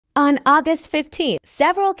On August 15th,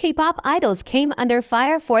 several K-pop idols came under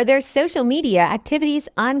fire for their social media activities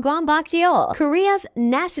on Gwanbokjeol, Korea's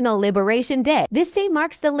National Liberation Day. This day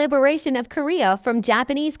marks the liberation of Korea from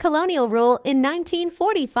Japanese colonial rule in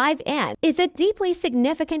 1945 and is a deeply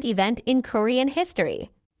significant event in Korean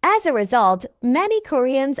history. As a result, many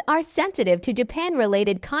Koreans are sensitive to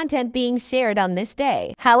Japan-related content being shared on this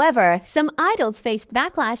day. However, some idols faced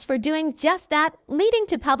backlash for doing just that, leading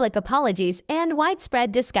to public apologies and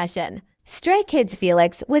widespread discussion. Stray Kids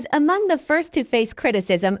Felix was among the first to face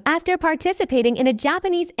criticism after participating in a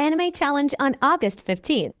Japanese anime challenge on August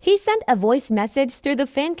 15th. He sent a voice message through the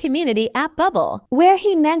fan community app Bubble, where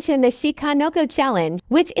he mentioned the Shikanoko challenge,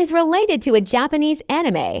 which is related to a Japanese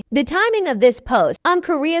anime. The timing of this post on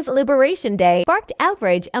Korea's Liberation Day sparked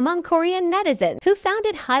outrage among Korean netizens, who found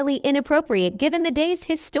it highly inappropriate given the day's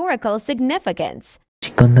historical significance.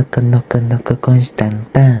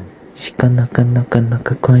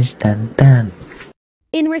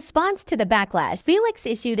 In response to the backlash, Felix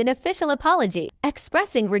issued an official apology,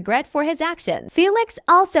 expressing regret for his actions. Felix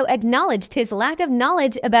also acknowledged his lack of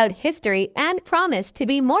knowledge about history and promised to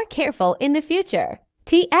be more careful in the future.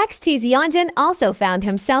 TXT Yeonjun also found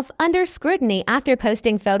himself under scrutiny after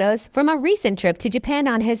posting photos from a recent trip to Japan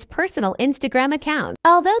on his personal Instagram account.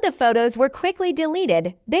 Although the photos were quickly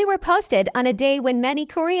deleted, they were posted on a day when many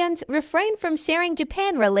Koreans refrained from sharing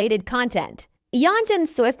Japan-related content. Yeonjun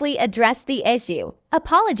swiftly addressed the issue,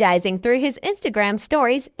 apologizing through his Instagram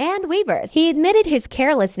stories and Weverse. He admitted his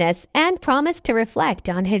carelessness and promised to reflect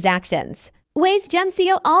on his actions.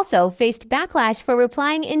 Junseo also faced backlash for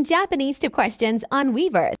replying in Japanese to questions on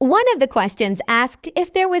Weverse. One of the questions asked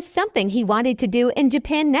if there was something he wanted to do in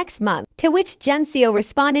Japan next month, to which Junseo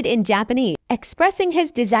responded in Japanese, expressing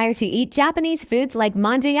his desire to eat Japanese foods like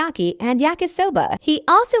manjayaki and yakisoba. He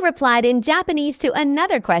also replied in Japanese to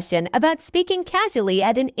another question about speaking casually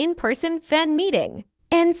at an in-person fan meeting.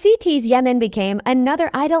 NCT's Jaemin became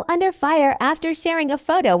another idol under fire after sharing a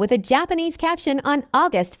photo with a Japanese caption on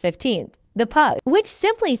August 15th. The post, which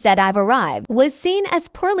simply said "I've arrived," was seen as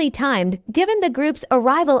poorly timed given the group's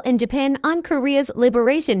arrival in Japan on Korea's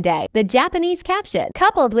Liberation Day. The Japanese caption,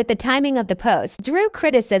 coupled with the timing of the post, drew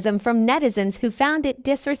criticism from netizens who found it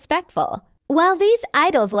disrespectful. While these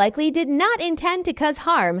idols likely did not intend to cause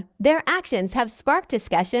harm, their actions have sparked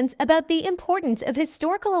discussions about the importance of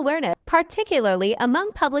historical awareness, particularly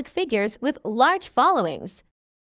among public figures with large followings.